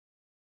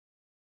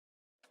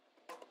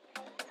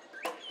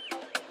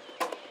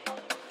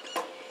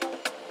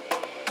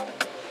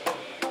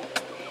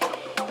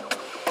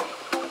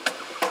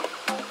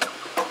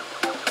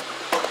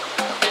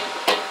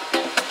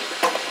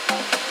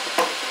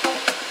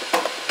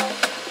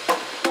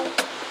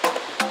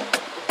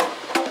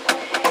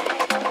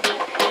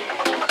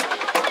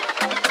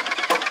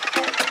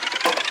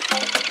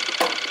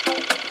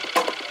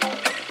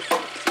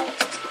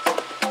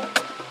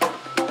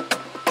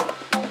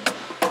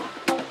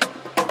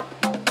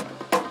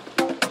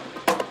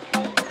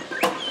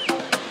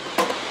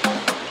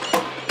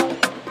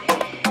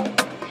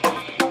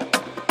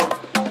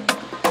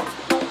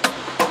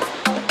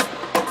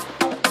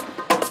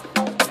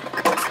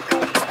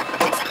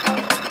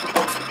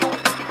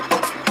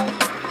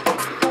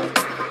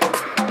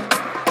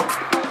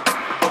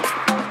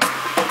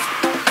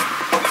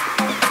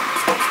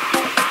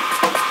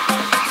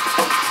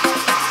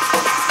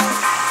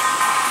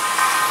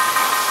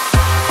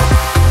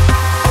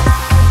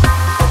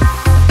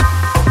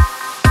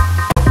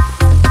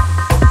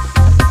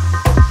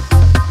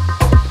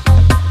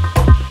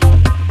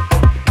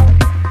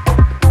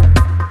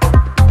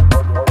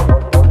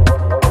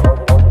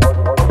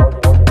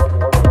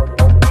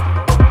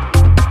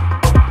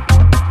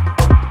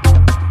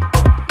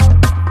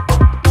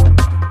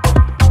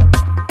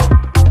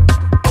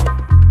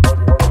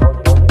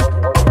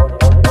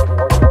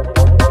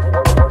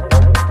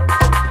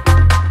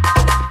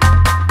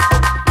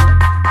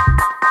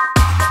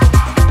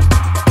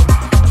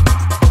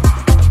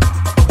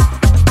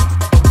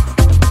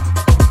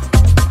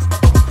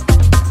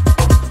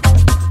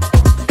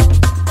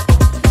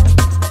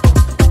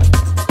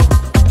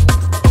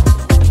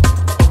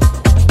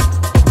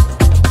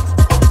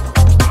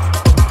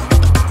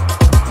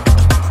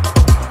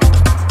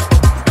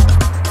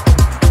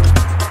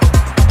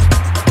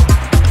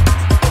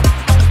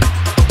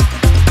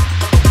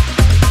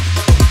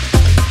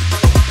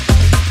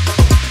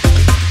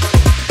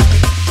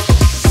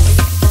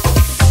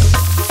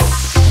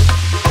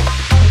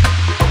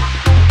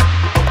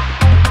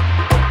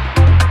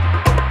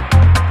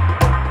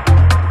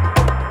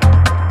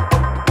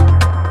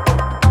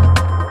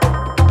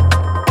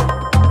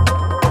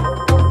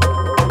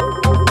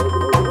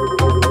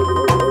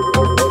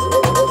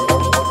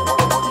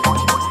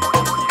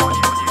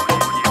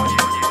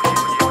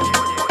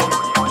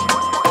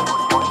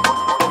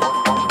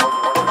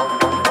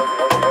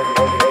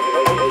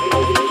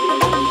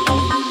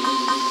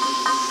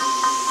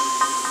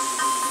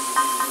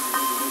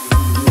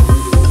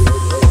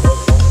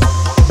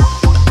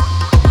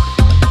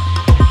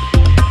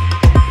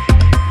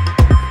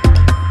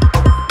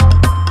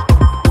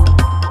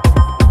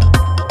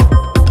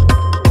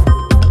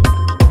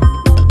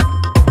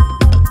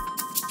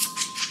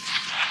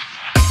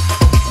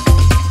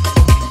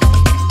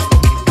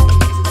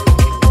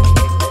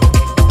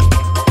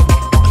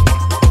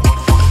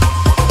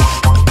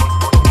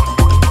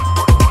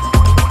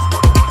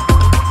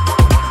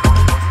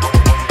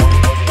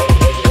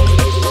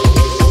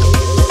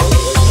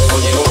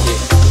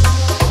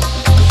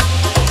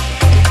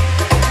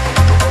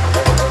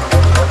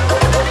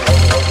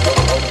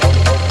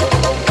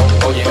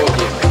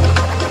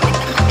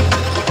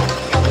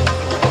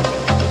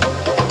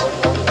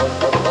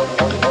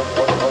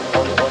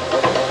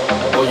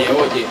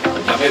Oye,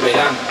 ya me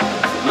verán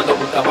fumando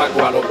un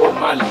tabaco a los Bob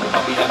Marley,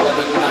 mirando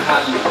en una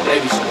Harley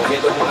Davidson,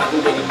 moviendo en una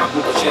nube en el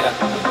Macuto Chera.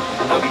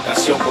 Una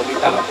habitación con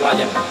vista a la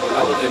playa,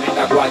 colgado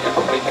tremenda guaya,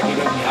 con 30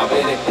 kilos en mis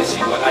haberes,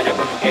 decido agalla,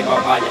 coño que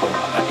papaya.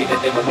 A partir de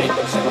este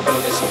momento se rompen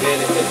los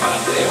decibeles del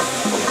malandreo,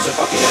 comenzó el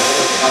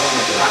papilladero, llegaron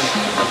los planes,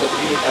 tanto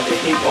clínicas de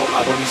hip hop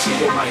a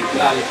domicilios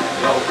magistrales.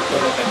 No,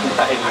 todo lo que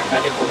putas en la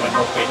calle como en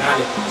los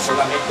penales,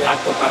 solamente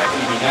actos para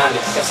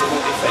criminales, que hacemos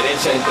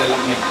diferencia entre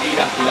las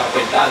mentiras y las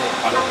verdades.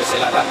 A los que se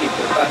la dan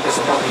importante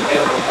somos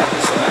dinero,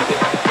 constantes sonantes,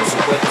 por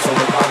supuesto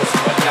somos vagos y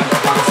bailando,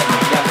 vagos y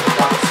bailando,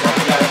 vagos y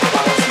bailando,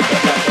 vagos y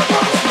bailando,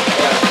 vagos y bailando, vagos y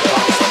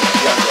bailando.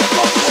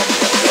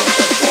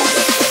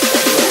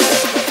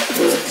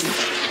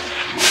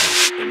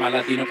 Es más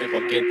latino que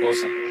cualquier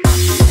cosa.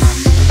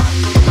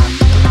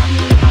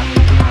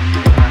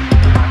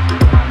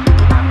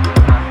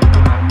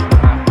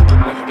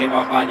 Coño, qué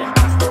papaya.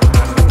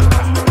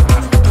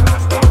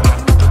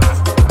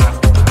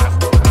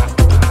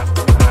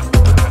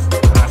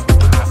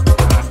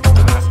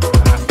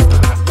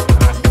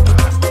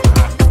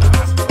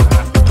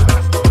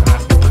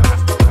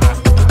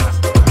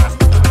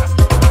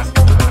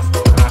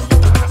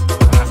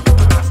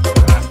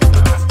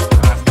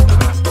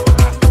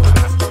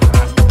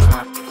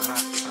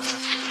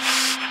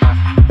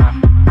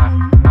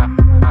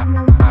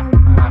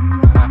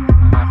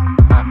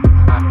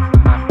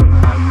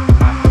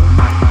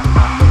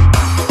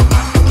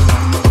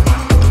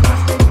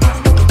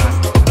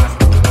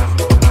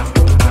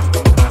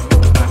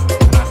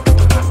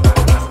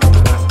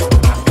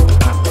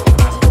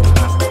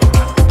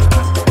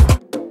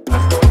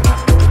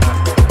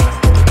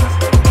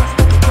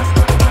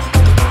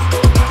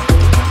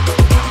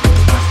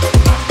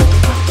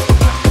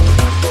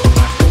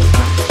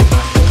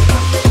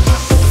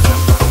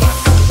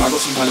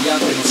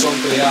 No son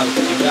creados,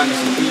 en grandes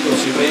sentidos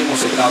siempre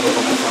hemos estado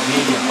como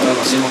familia, ahora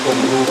lo hacemos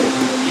como grupo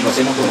y lo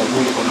hacemos como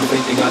público, con la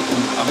frente en alto,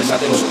 a pesar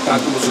de los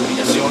obstáculos,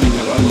 humillaciones que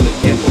a lo largo del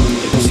tiempo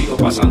hemos ido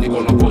pasando y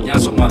con los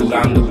coñazos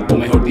madurando, o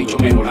mejor dicho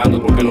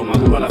mejorando, porque lo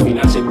maduro a la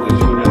final se puede.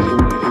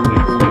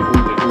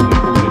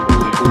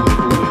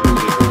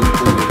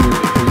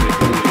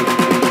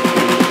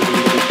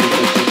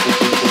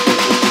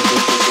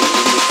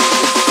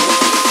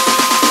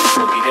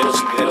 Los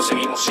videros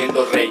seguimos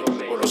siendo rey,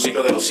 por los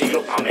siglos de los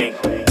siglos, amén.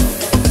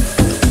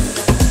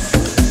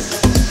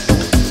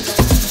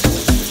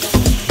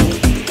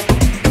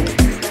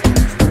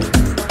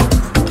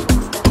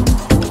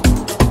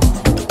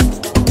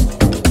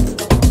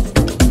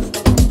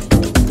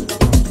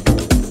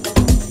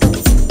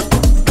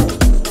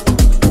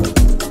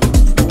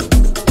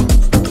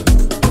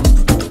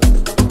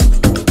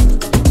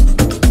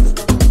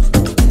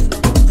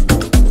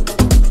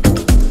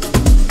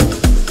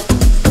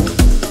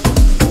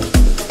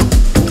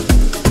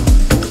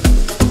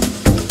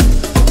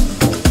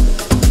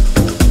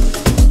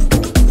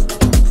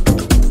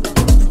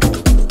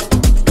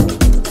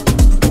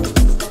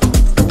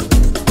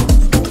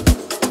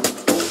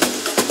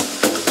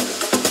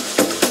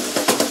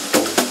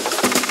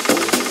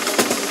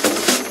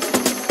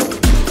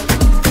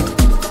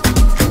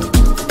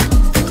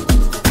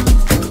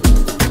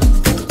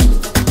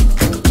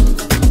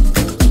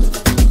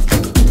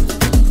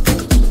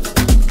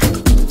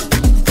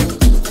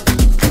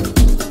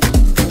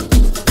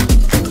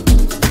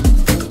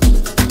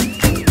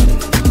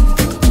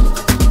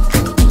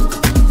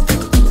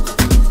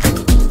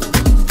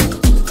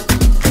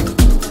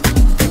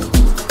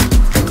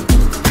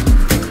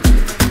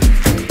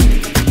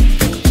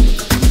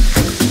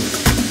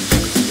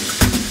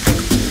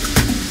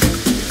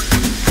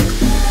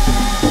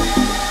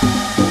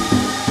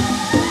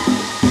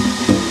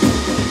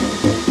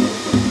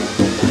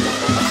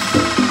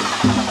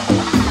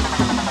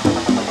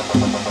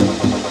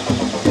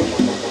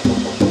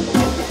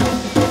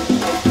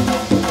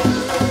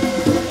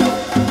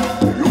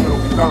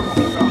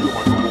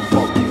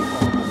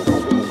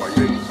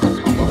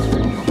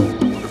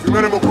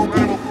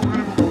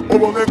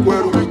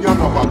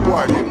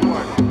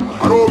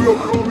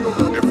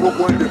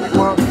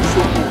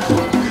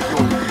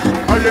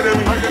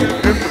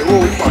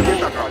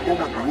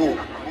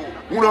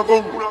 Una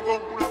con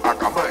a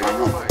cama y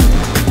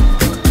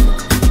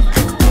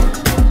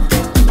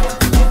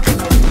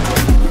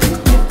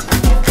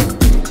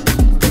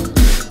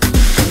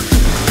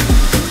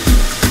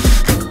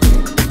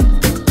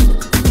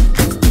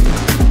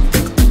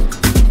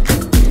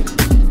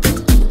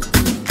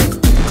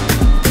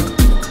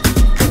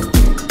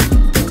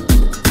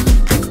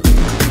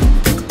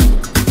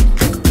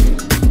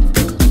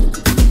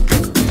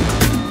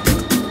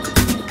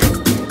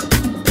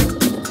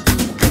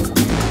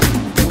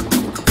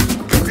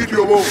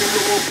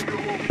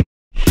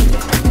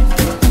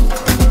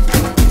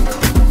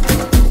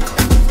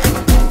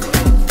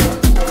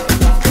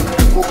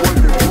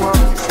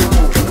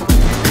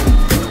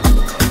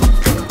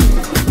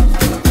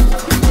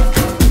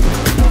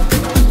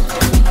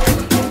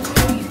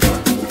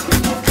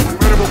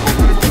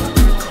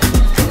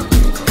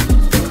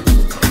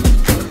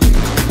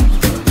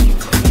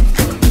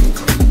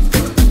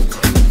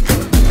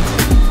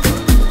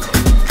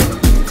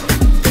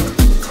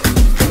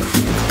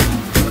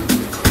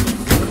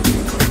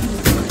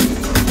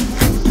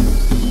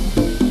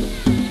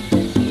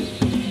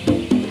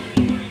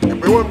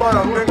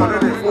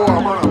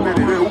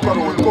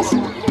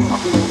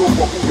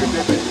Akudoko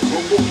akudete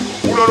songo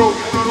Unaro,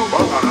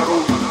 banganaro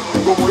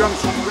Como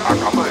yansu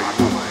akamai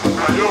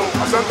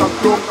Asanta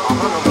klon,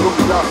 amana klon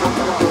ya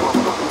asanta klon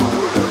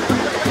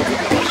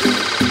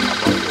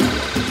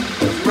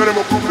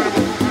Meremo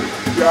kumere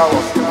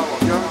Yawa,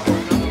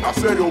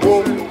 aserio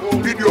bom,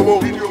 video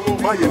bom,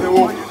 mayene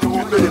bom,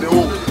 yene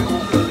bom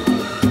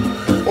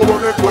Obo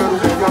ne kweru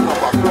nyama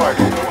bakwa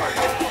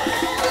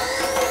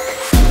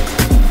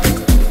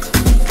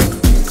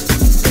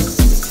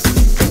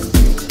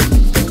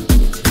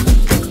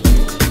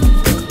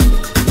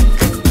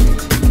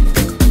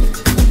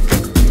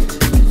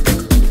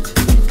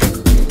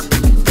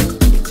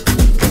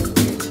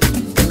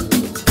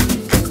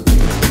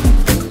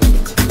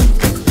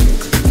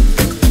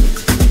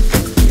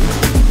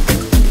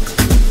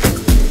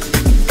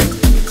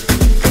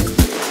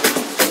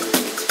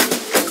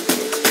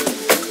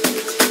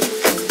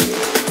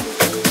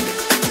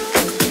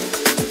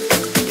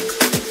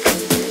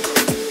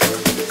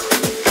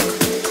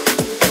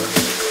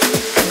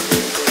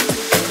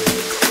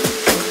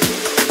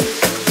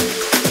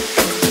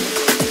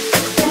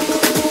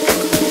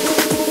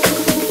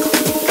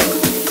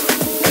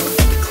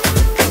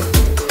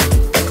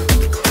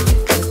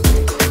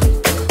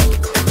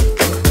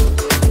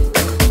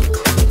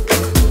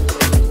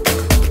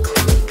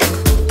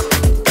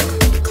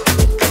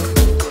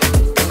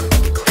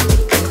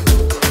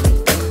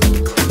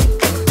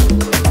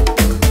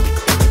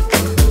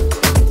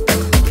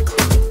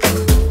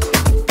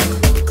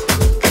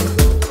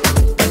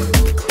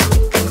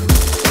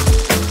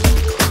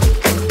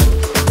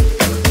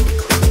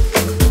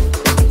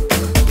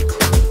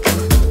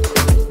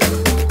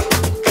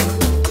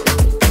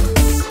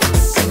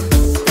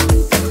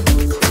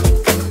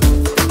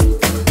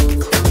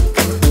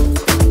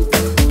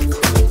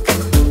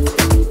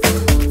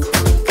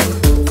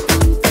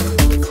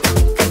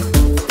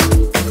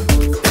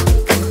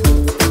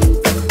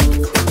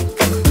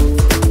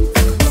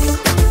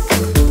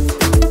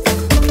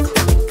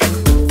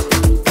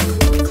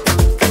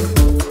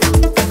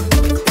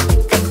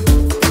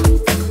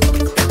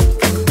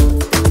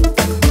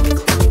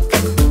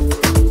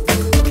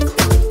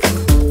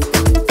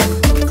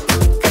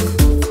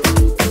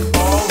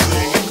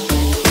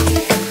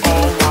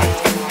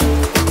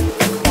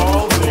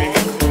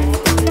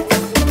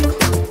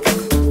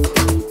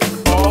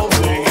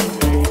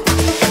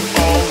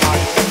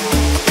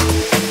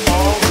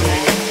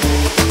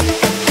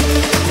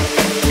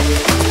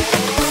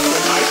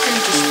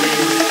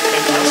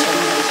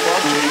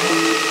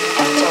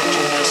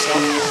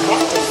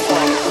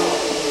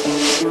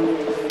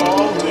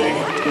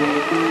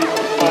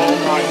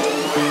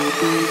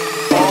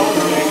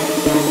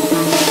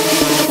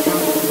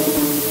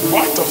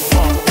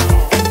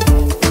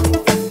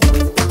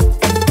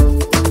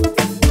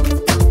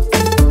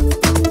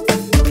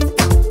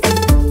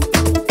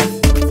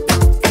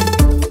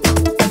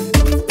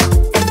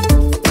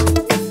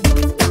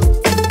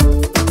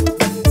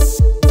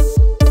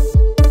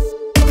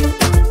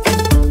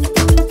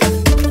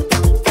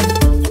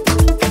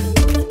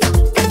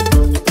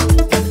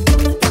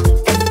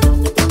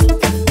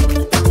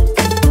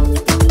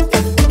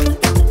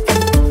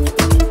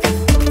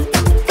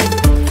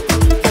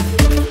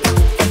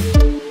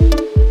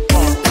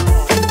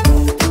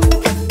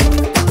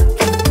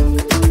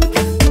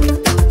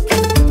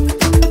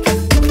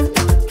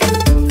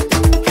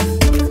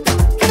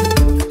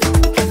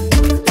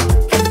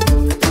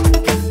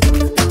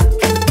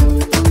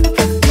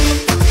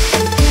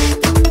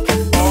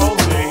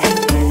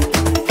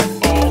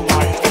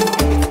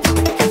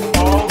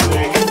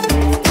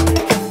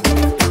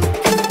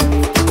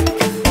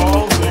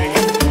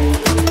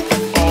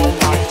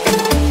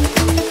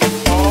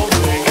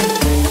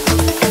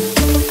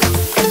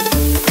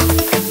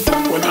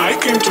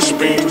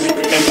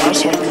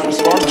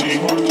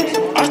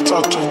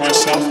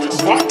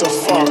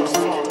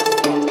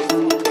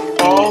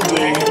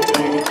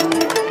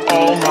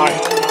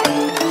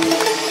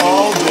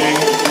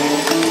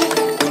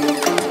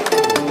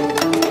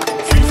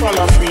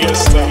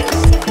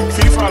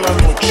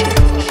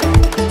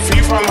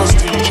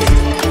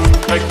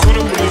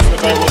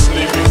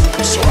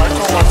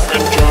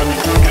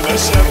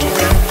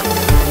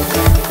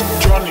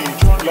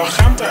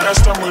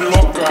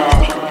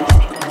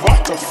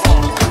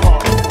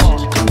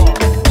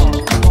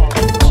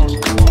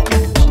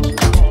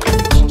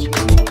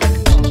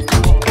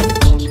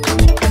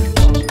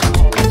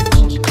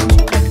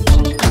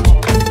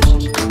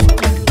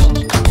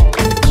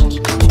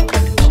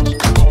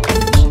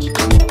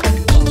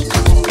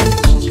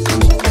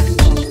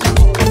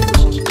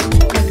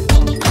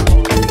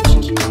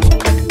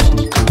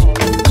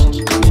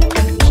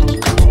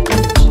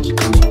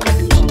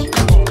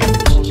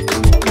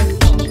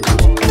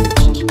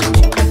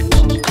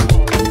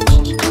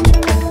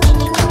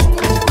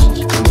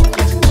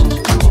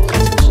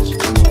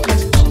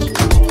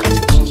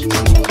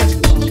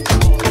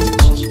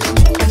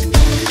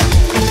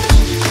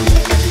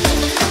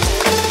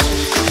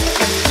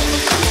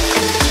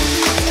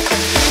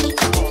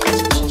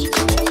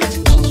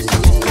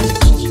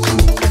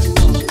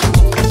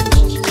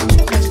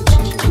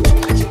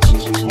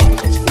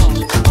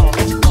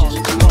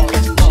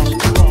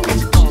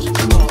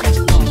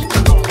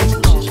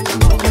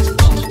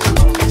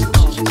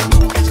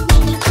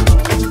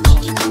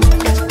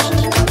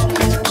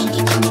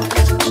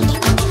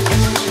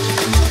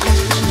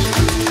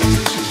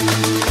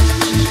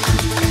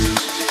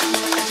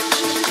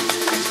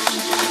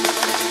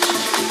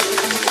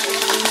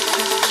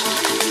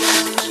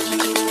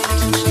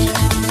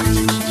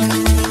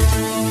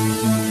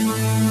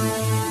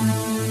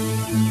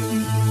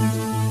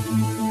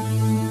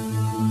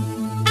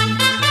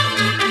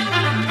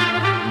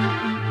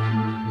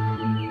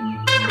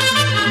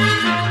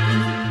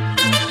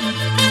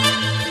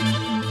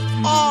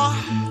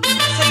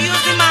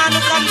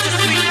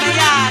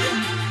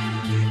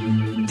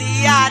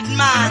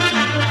man.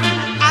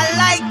 I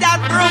like that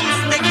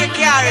broomstick you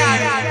carry.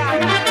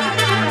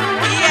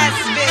 Yes,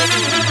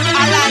 baby,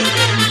 I like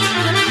it.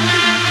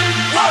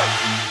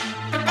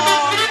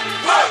 Oh,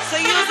 so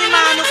you're the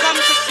man who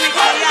comes to sweep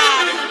the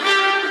yard.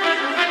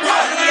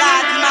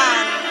 Yard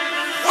man.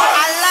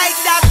 I like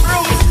that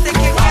broomstick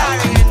you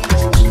carrying.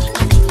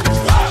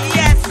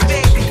 Yes,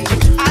 baby,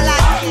 I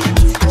like it.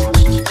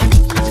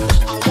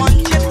 I want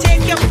you to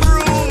take your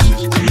broom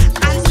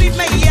and sweep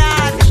my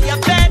yard. You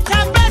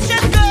better brush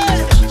it good,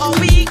 or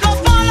we go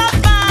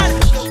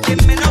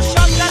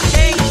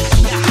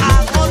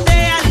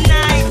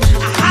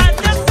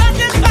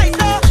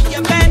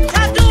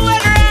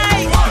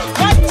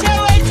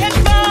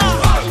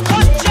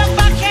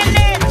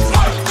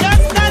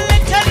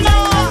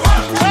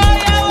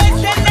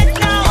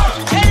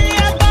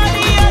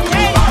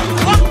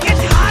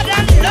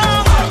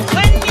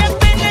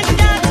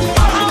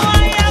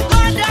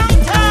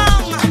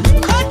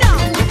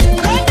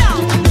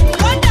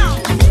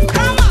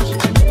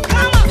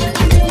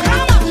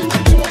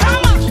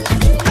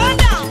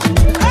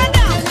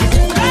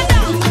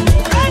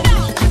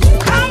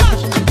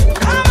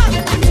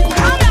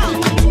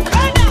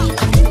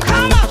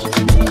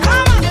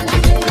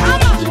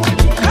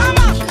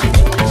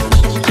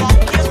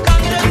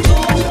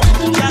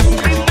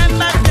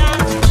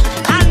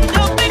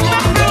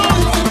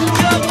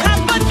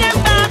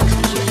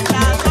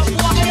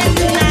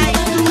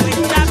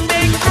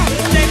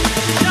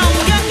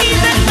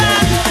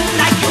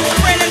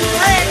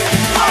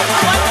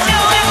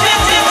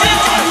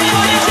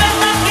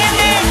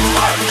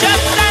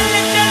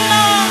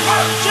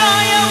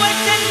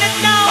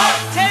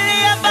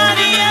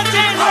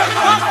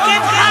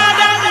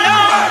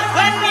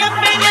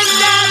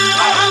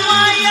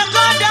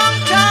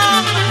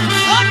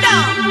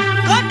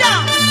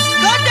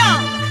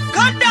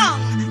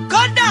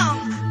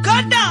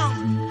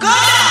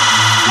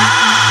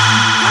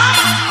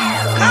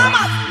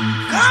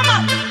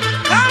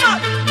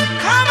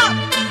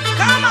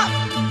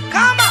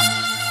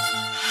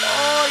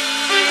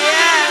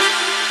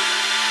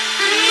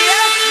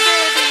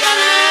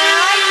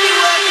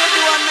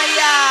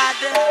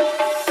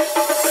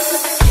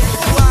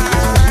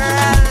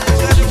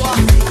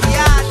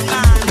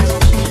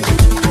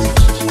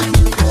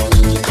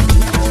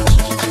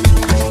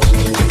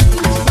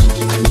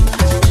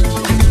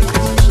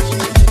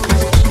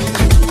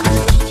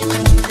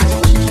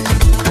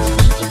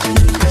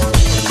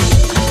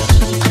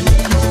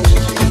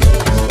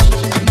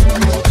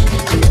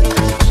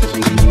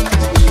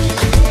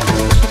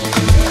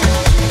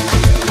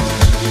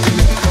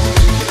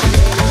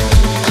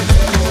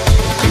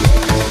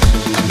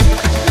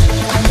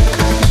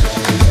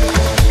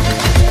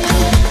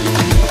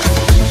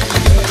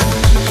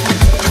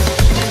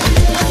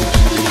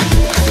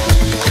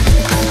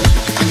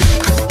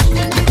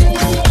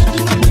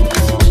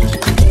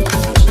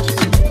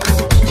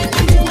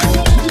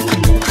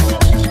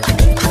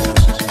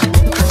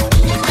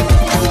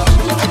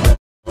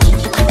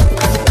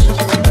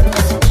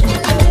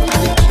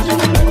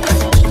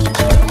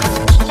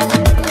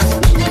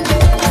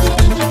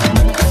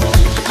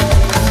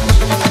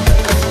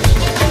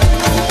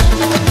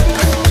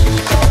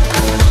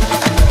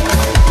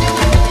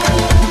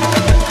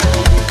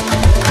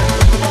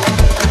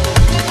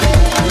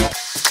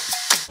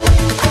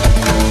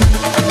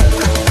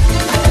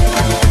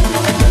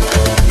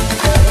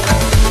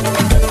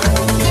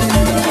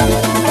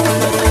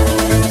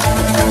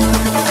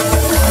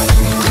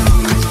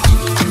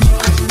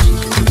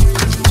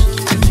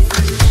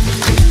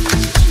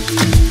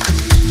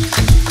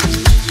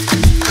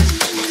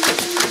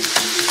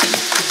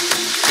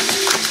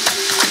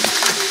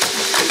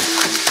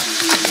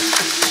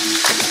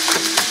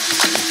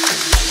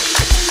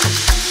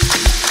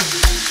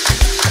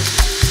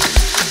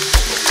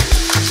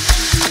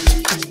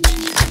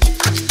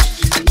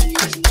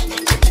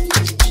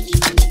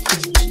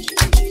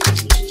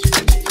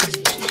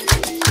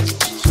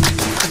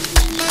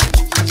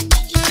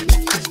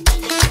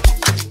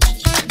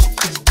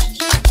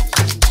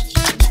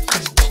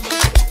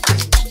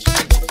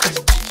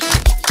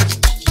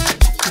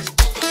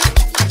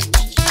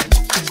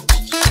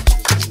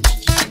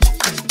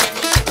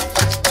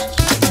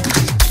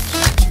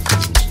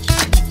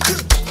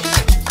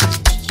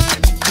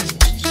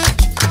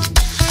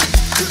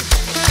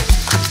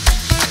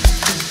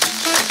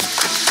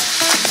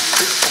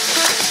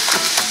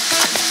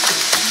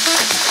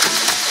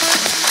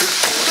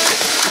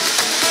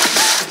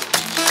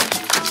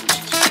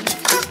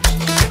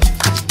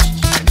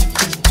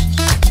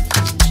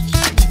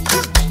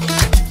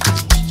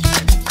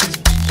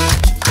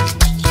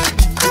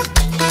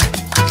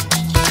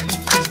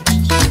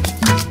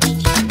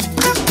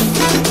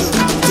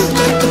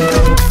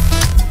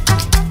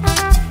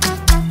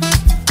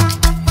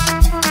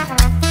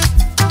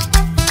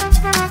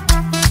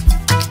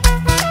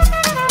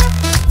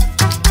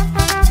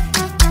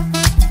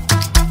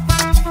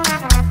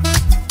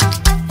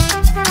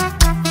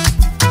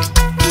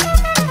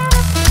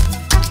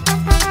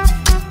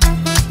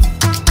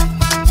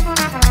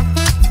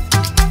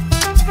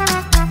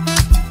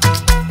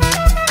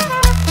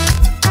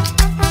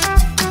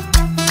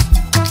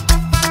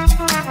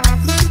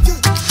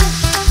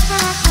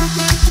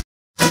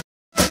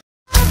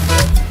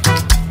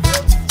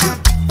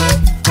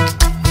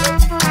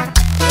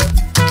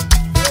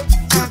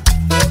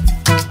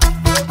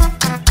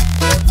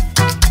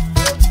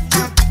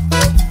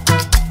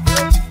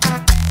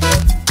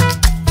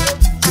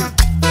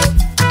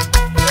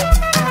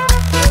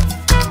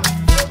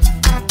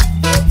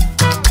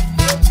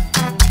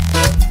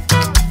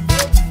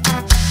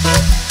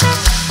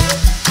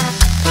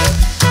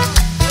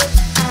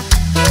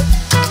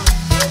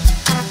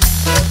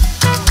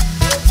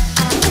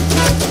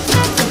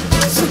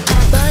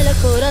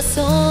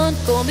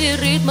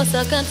como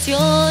esa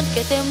canción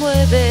que te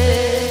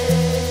mueve,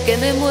 que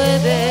me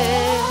mueve.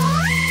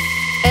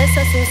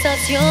 Esa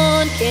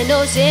sensación que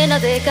nos llena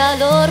de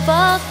calor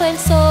bajo el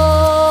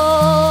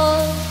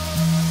sol.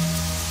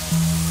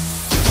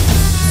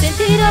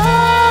 Sentirás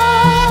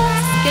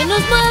que nos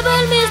mueve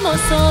el mismo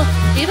sol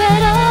y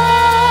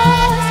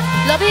verás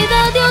la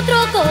vida de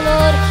otro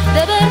color,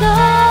 de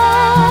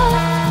verdad.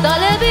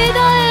 Dale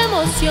vida,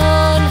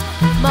 emoción,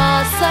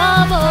 más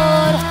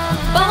sabor.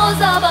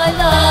 Vamos a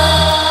bailar,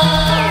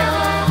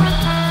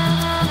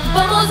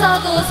 vamos a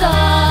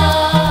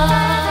gozar,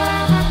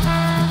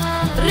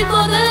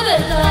 ritmo de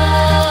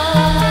verdad,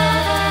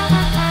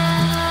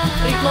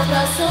 ritmo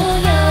para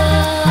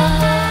soñar.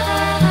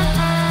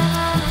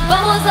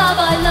 Vamos a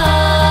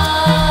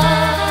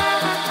bailar,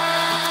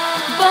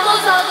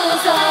 vamos a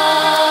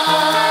gozar,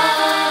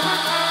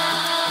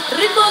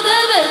 ritmo de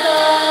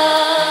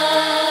verdad,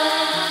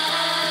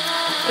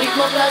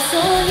 ritmo para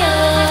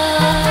soñar.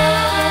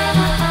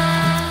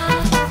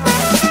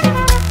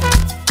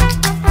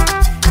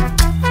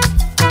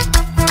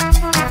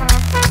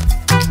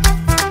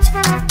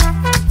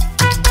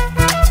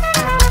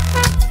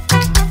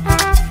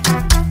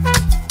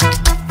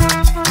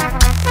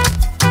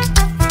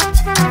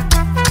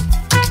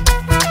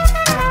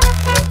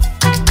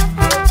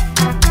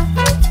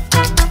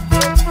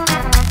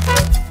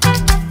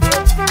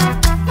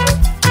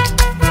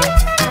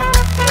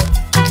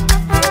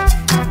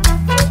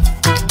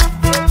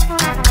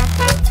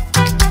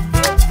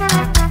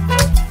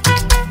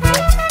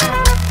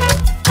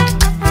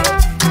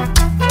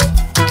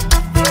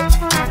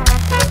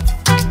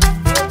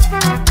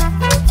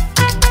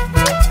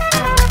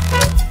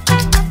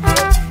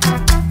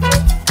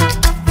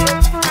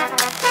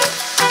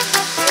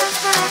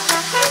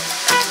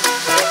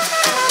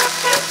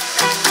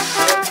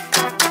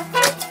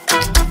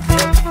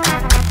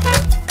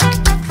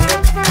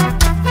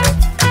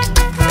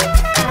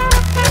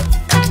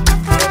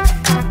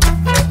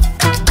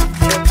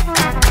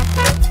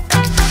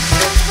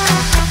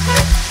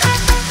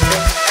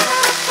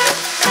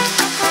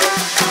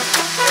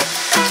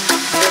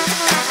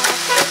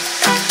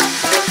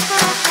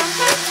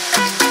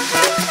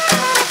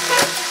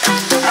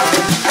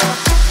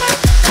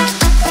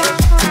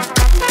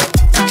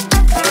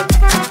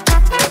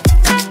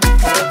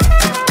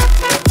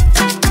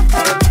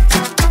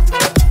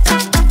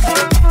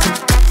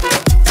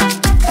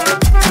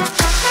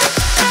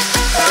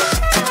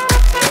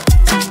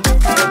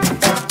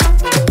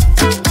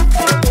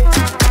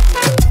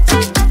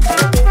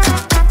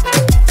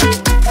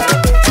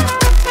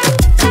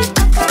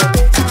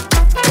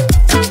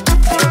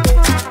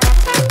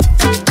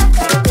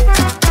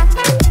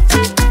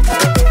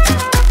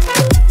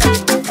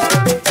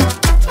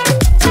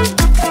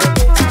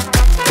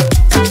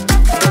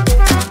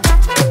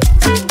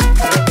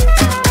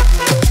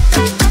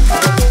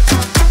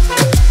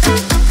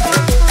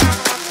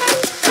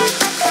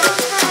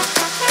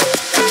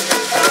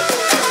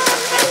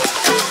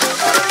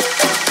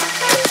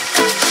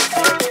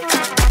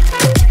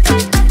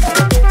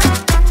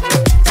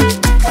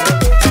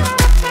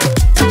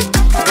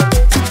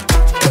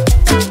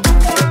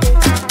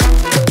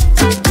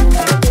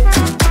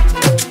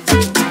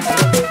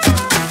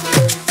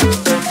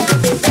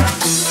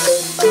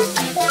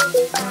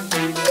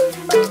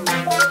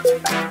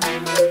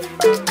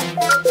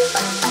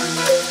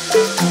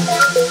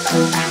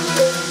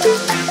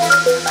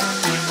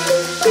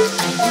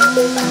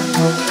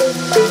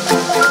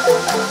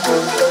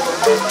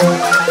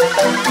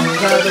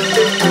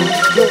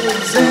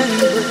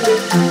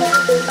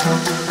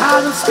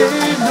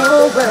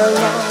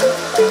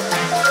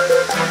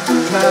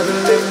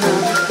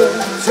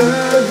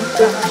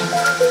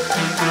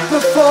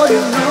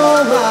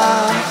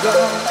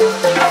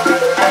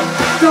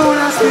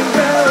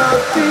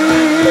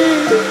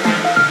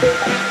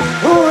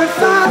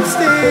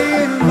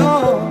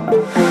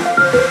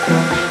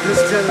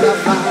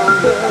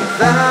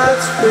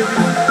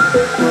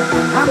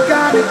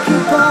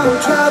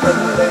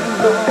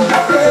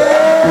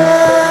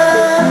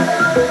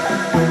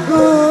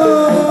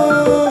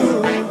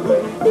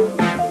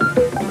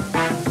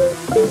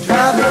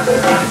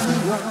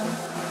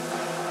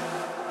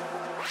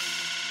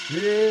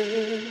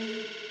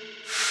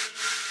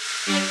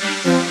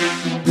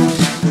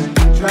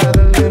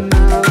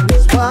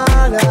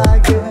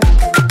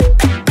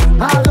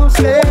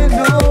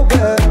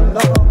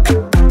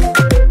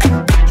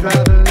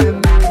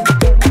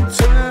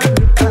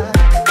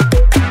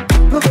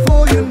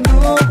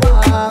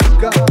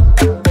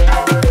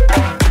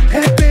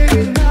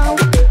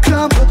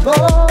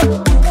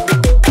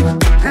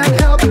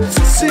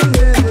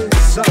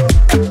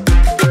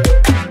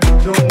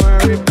 Don't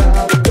worry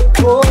about the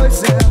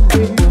boys and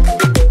me.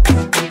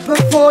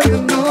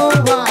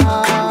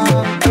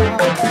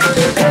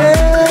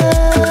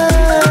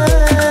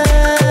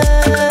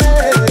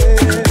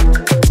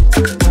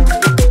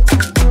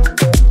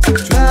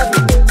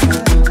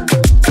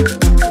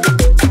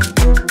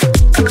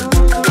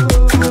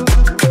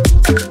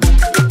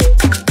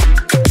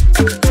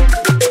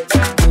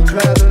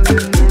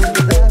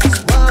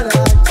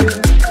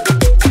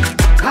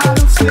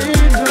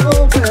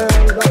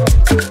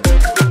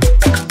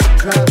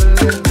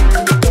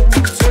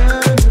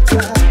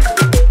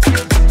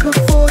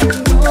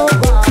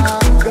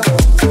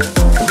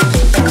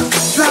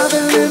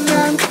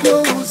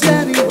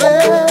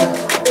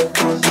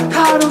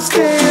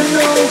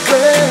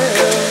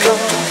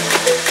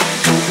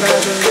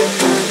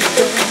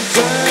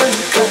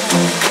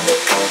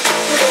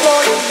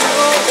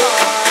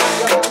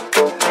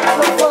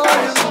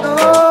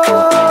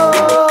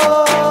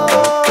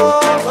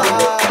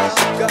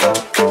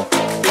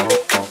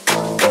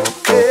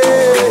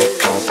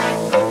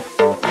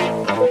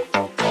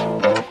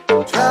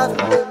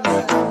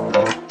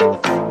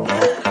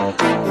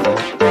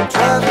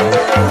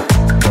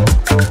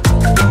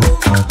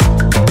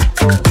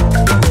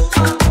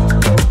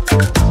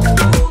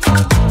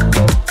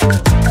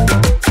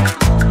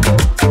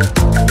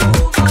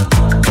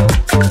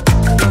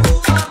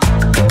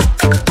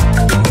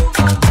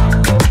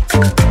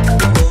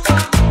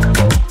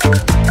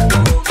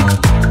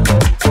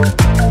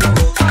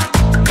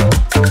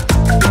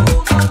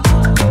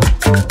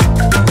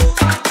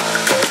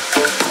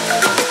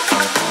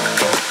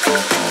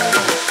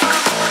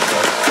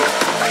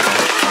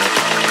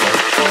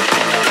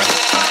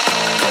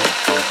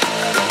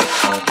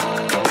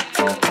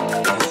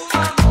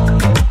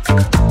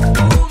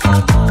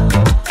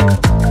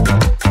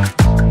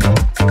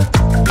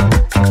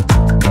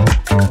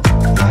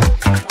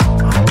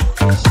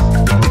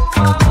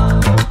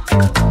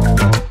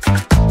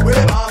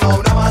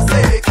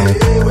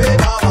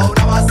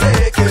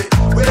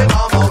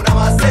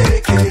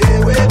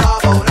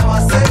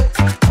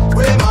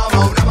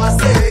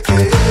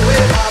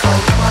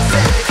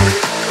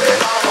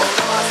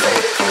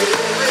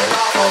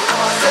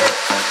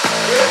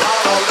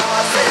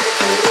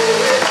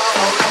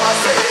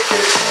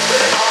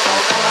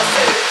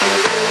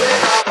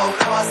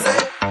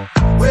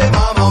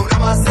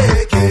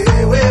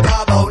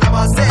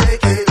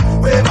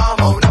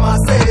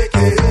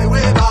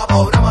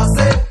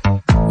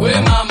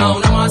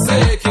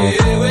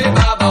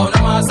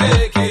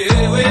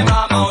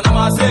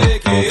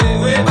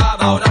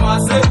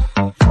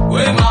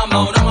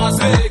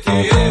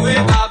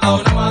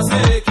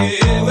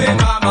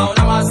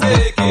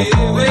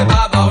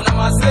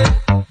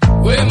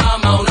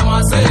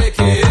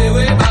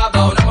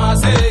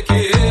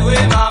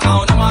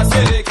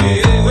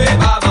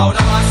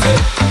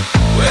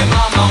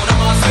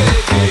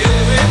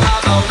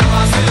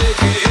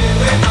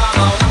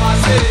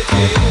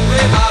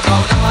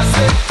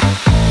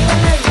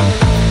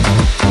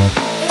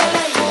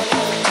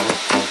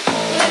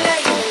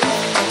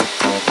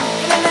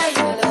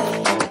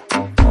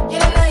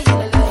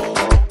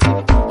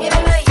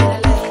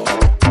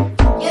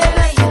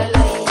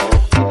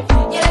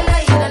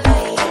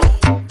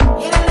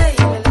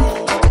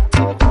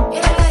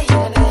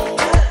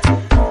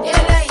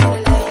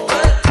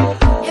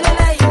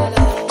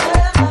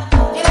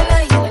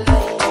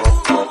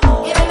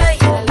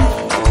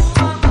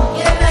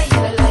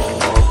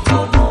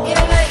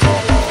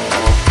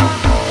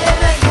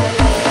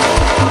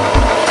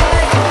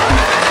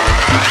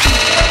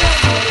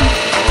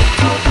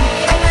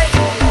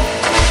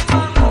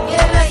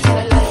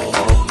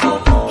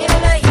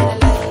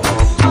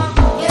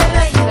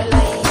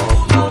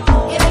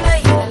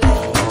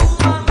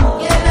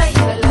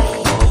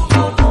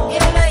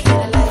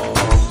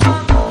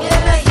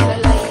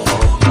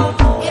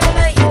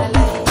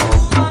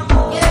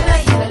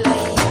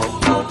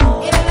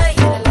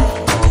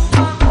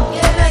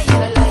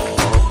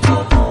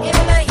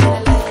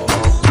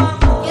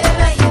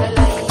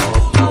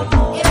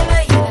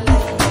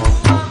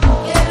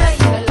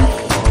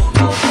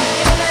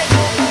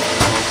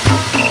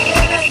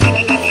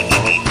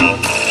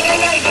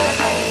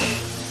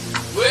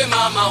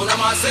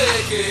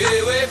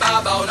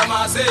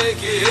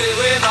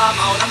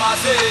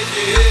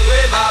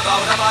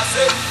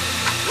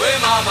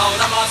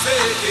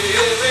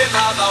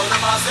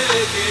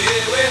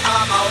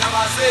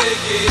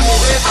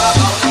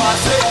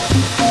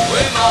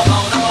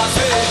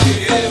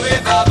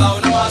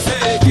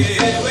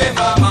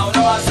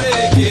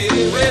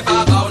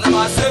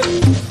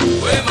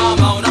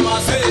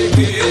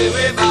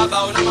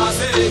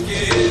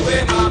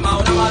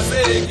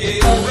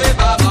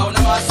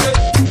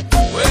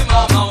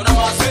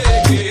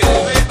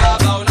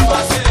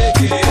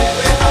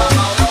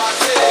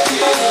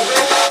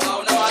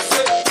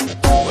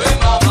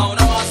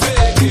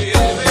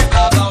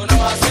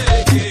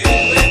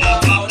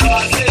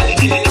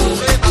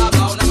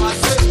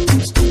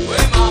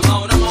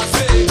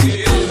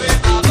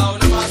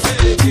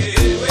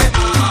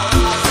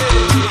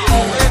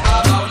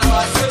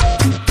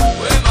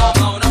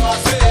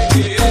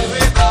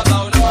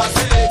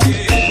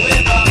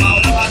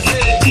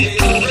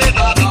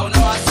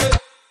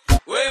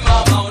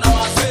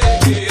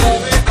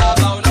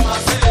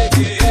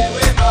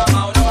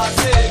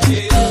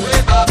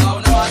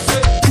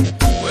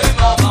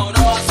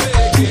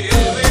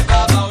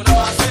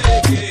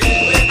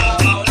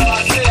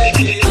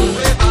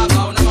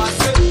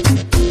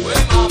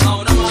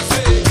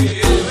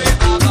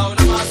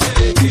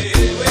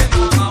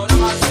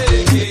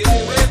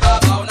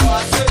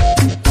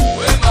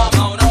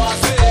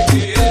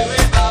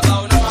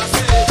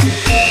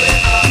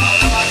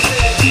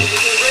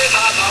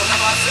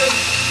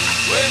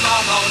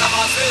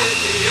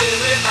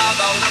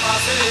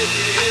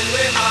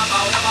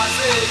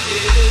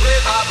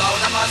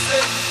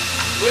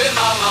 we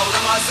mama una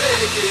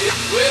maseke,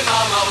 we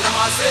mama una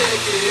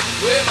maseke,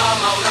 we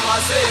mama una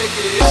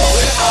maseke,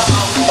 we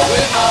mama, we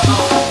mama,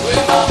 we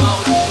mama,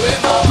 we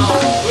mama,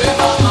 we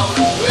mama.